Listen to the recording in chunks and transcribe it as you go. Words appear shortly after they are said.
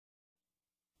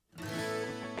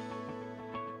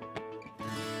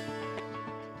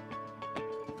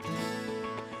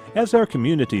As our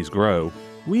communities grow,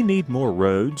 we need more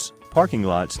roads, parking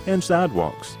lots, and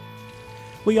sidewalks.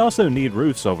 We also need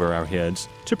roofs over our heads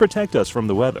to protect us from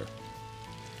the weather.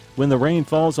 When the rain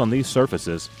falls on these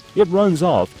surfaces, it runs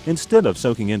off instead of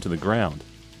soaking into the ground.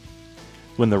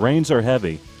 When the rains are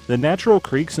heavy, the natural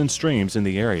creeks and streams in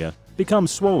the area become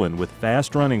swollen with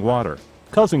fast-running water,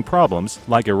 causing problems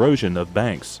like erosion of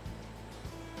banks.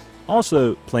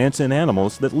 Also, plants and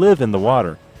animals that live in the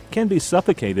water can be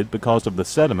suffocated because of the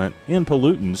sediment and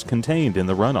pollutants contained in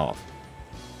the runoff.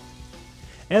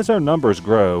 As our numbers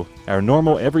grow, our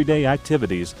normal everyday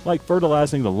activities like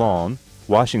fertilizing the lawn,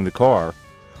 washing the car,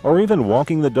 or even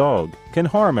walking the dog can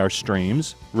harm our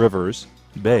streams, rivers,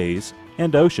 bays,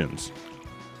 and oceans.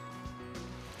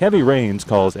 Heavy rains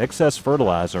cause excess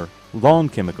fertilizer, lawn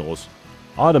chemicals,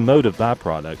 automotive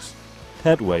byproducts,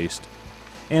 pet waste,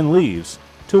 and leaves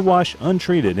to wash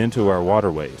untreated into our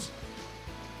waterways.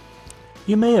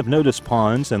 You may have noticed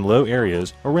ponds and low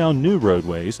areas around new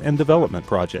roadways and development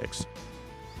projects.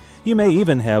 You may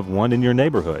even have one in your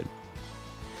neighborhood.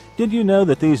 Did you know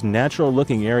that these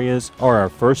natural-looking areas are our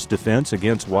first defense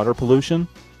against water pollution?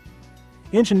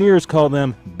 Engineers call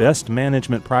them Best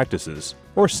Management Practices,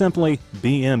 or simply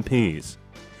BMPs,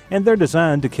 and they're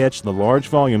designed to catch the large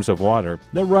volumes of water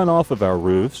that run off of our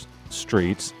roofs,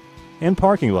 streets, and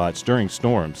parking lots during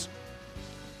storms.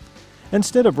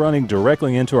 Instead of running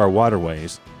directly into our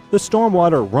waterways, the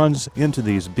stormwater runs into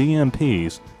these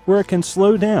BMPs where it can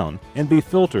slow down and be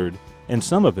filtered, and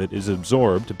some of it is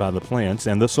absorbed by the plants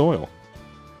and the soil.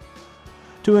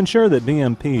 To ensure that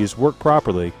BMPs work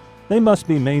properly, they must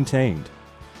be maintained.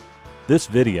 This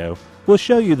video will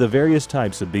show you the various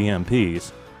types of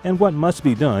BMPs and what must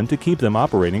be done to keep them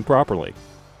operating properly.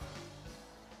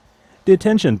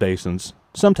 Detention basins,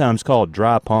 sometimes called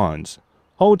dry ponds,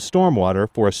 hold stormwater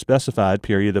for a specified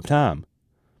period of time.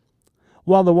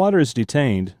 While the water is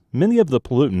detained, many of the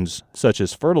pollutants, such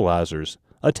as fertilizers,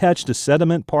 attach to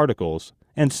sediment particles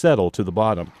and settle to the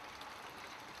bottom.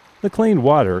 The clean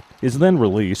water is then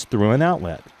released through an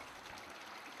outlet.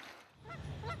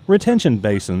 Retention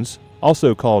basins,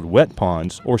 also called wet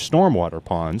ponds or stormwater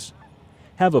ponds,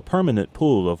 have a permanent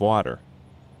pool of water.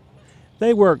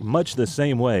 They work much the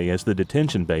same way as the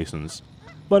detention basins,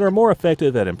 but are more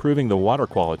effective at improving the water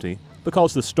quality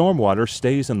because the stormwater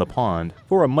stays in the pond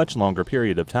for a much longer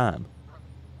period of time.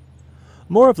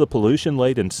 More of the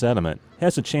pollution-laden sediment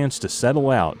has a chance to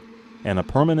settle out, and a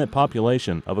permanent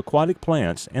population of aquatic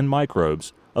plants and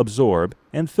microbes absorb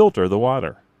and filter the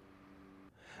water.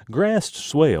 Grassed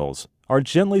swales are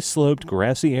gently sloped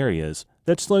grassy areas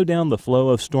that slow down the flow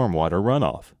of stormwater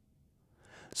runoff.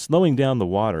 Slowing down the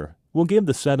water will give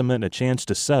the sediment a chance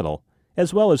to settle,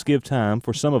 as well as give time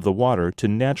for some of the water to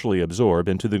naturally absorb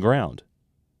into the ground.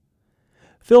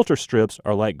 Filter strips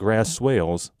are like grass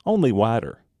swales, only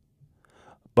wider.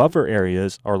 Buffer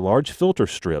areas are large filter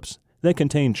strips that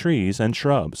contain trees and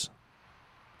shrubs.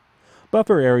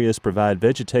 Buffer areas provide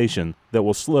vegetation that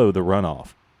will slow the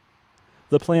runoff.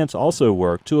 The plants also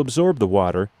work to absorb the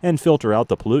water and filter out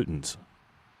the pollutants.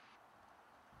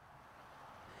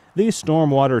 These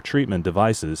stormwater treatment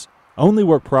devices only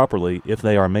work properly if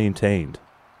they are maintained.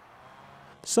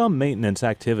 Some maintenance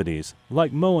activities,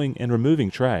 like mowing and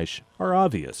removing trash, are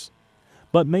obvious,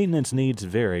 but maintenance needs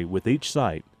vary with each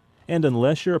site, and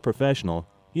unless you're a professional,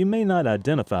 you may not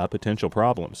identify potential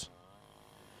problems.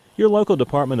 Your local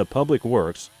Department of Public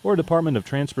Works or Department of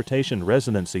Transportation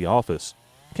residency office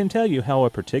can tell you how a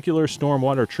particular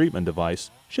stormwater treatment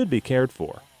device should be cared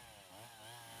for.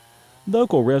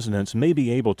 Local residents may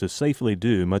be able to safely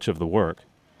do much of the work,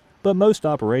 but most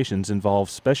operations involve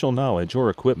special knowledge or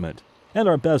equipment and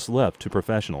are best left to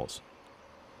professionals.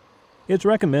 It's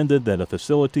recommended that a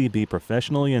facility be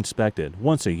professionally inspected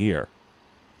once a year.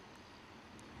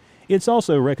 It's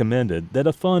also recommended that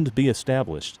a fund be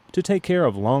established to take care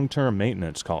of long-term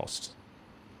maintenance costs.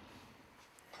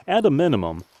 At a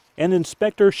minimum, an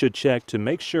inspector should check to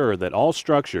make sure that all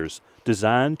structures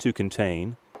designed to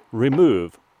contain,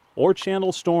 remove, or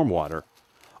channel stormwater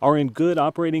are in good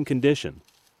operating condition,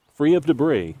 free of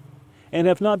debris, and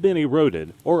have not been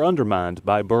eroded or undermined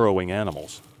by burrowing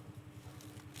animals.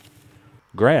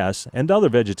 Grass and other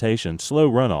vegetation slow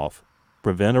runoff,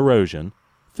 prevent erosion,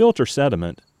 filter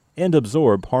sediment, and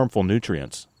absorb harmful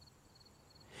nutrients.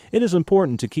 It is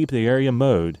important to keep the area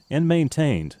mowed and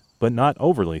maintained, but not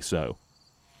overly so.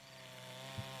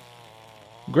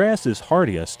 Grass is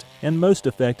hardiest and most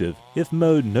effective if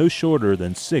mowed no shorter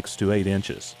than 6 to 8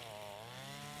 inches.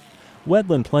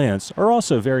 Wetland plants are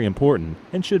also very important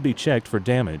and should be checked for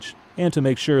damage and to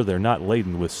make sure they're not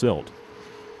laden with silt.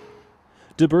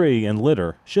 Debris and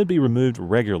litter should be removed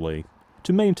regularly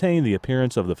to maintain the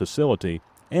appearance of the facility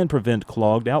and prevent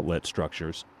clogged outlet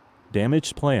structures,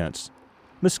 damaged plants,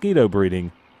 mosquito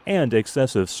breeding, and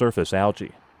excessive surface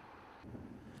algae.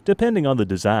 Depending on the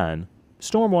design,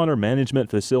 stormwater management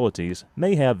facilities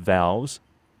may have valves,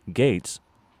 gates,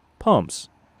 pumps,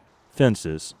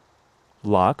 fences,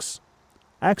 locks,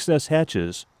 access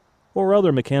hatches, or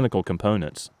other mechanical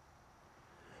components.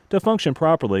 To function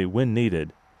properly when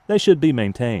needed, they should be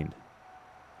maintained.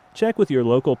 Check with your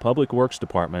local Public Works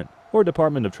Department or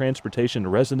Department of Transportation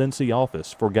Residency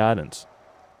Office for guidance.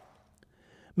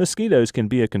 Mosquitoes can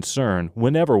be a concern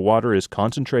whenever water is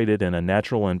concentrated in a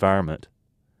natural environment.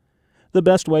 The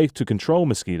best way to control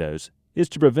mosquitoes is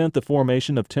to prevent the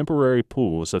formation of temporary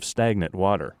pools of stagnant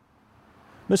water.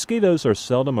 Mosquitoes are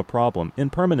seldom a problem in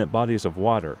permanent bodies of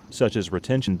water, such as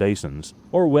retention basins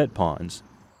or wet ponds,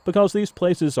 because these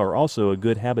places are also a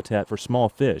good habitat for small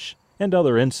fish and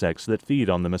other insects that feed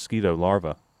on the mosquito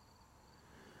larvae.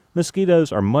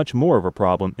 Mosquitoes are much more of a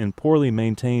problem in poorly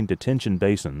maintained detention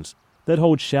basins that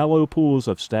hold shallow pools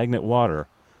of stagnant water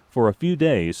for a few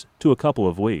days to a couple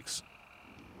of weeks.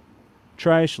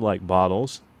 Trash like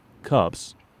bottles,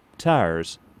 cups,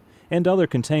 tires, and other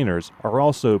containers are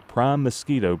also prime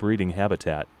mosquito breeding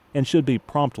habitat and should be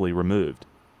promptly removed.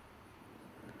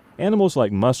 Animals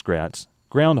like muskrats,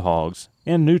 groundhogs,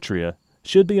 and nutria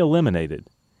should be eliminated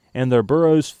and their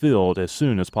burrows filled as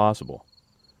soon as possible.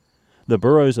 The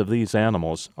burrows of these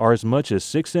animals are as much as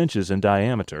 6 inches in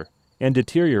diameter and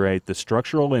deteriorate the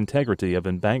structural integrity of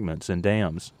embankments and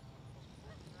dams.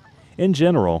 In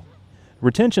general,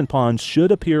 retention ponds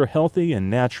should appear healthy and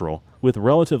natural with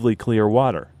relatively clear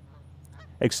water.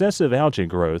 Excessive algae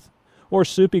growth or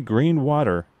soupy green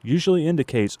water usually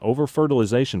indicates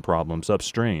over-fertilization problems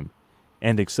upstream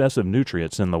and excessive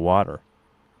nutrients in the water.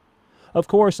 Of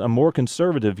course, a more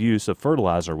conservative use of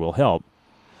fertilizer will help,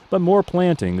 but more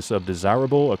plantings of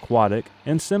desirable aquatic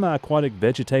and semi-aquatic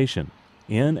vegetation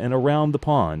in and around the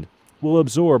pond will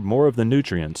absorb more of the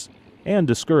nutrients and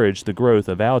discourage the growth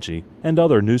of algae and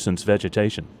other nuisance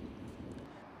vegetation.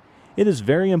 It is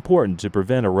very important to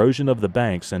prevent erosion of the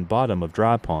banks and bottom of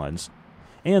dry ponds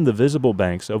and the visible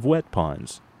banks of wet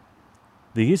ponds.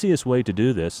 The easiest way to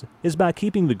do this is by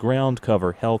keeping the ground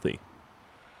cover healthy.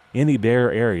 Any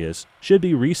bare areas should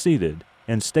be reseeded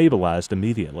and stabilized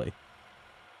immediately.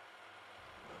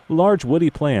 Large woody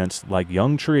plants like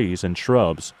young trees and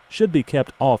shrubs should be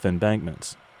kept off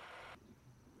embankments.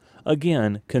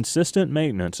 Again, consistent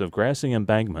maintenance of grassy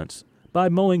embankments by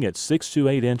mowing at 6 to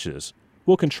 8 inches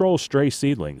will control stray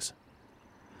seedlings.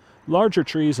 Larger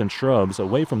trees and shrubs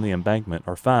away from the embankment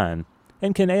are fine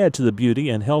and can add to the beauty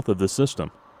and health of the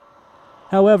system.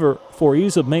 However, for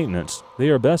ease of maintenance, they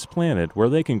are best planted where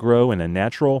they can grow in a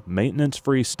natural,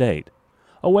 maintenance-free state,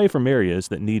 away from areas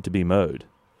that need to be mowed.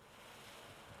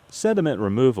 Sediment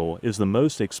removal is the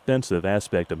most expensive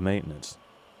aspect of maintenance.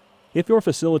 If your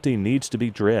facility needs to be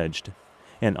dredged,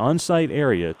 an on-site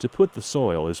area to put the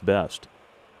soil is best.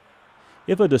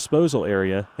 If a disposal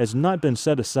area has not been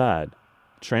set aside,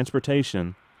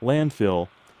 transportation, landfill,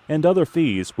 and other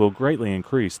fees will greatly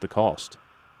increase the cost.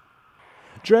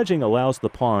 Dredging allows the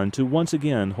pond to once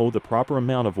again hold the proper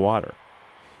amount of water.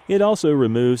 It also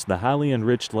removes the highly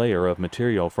enriched layer of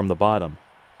material from the bottom,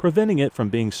 preventing it from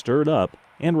being stirred up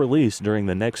and released during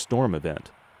the next storm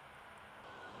event.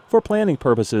 For planning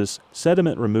purposes,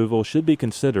 sediment removal should be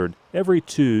considered every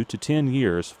 2 to 10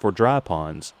 years for dry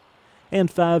ponds and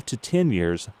 5 to 10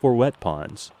 years for wet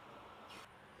ponds.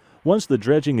 Once the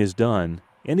dredging is done,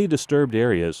 any disturbed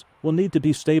areas will need to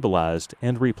be stabilized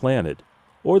and replanted,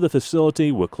 or the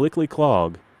facility will quickly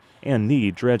clog and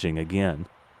need dredging again.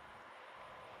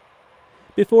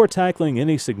 Before tackling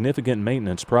any significant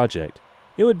maintenance project,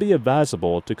 it would be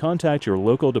advisable to contact your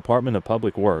local Department of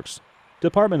Public Works,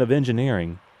 Department of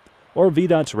Engineering, or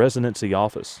VDOT's residency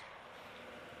office.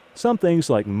 Some things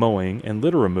like mowing and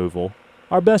litter removal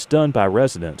are best done by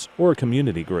residents or a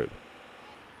community group,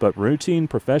 but routine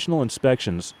professional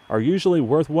inspections are usually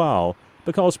worthwhile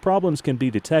because problems can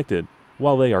be detected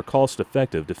while they are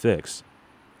cost-effective to fix.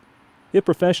 If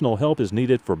professional help is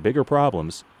needed for bigger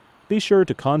problems, be sure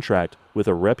to contract with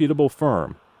a reputable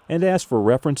firm and ask for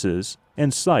references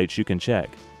and sites you can check.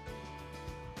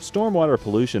 Stormwater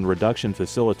pollution reduction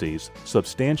facilities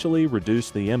substantially reduce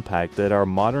the impact that our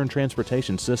modern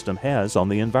transportation system has on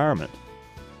the environment.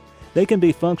 They can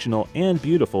be functional and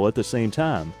beautiful at the same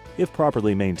time if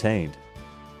properly maintained.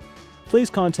 Please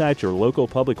contact your local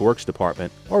Public Works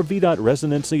Department or VDOT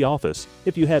Residency Office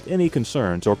if you have any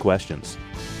concerns or questions.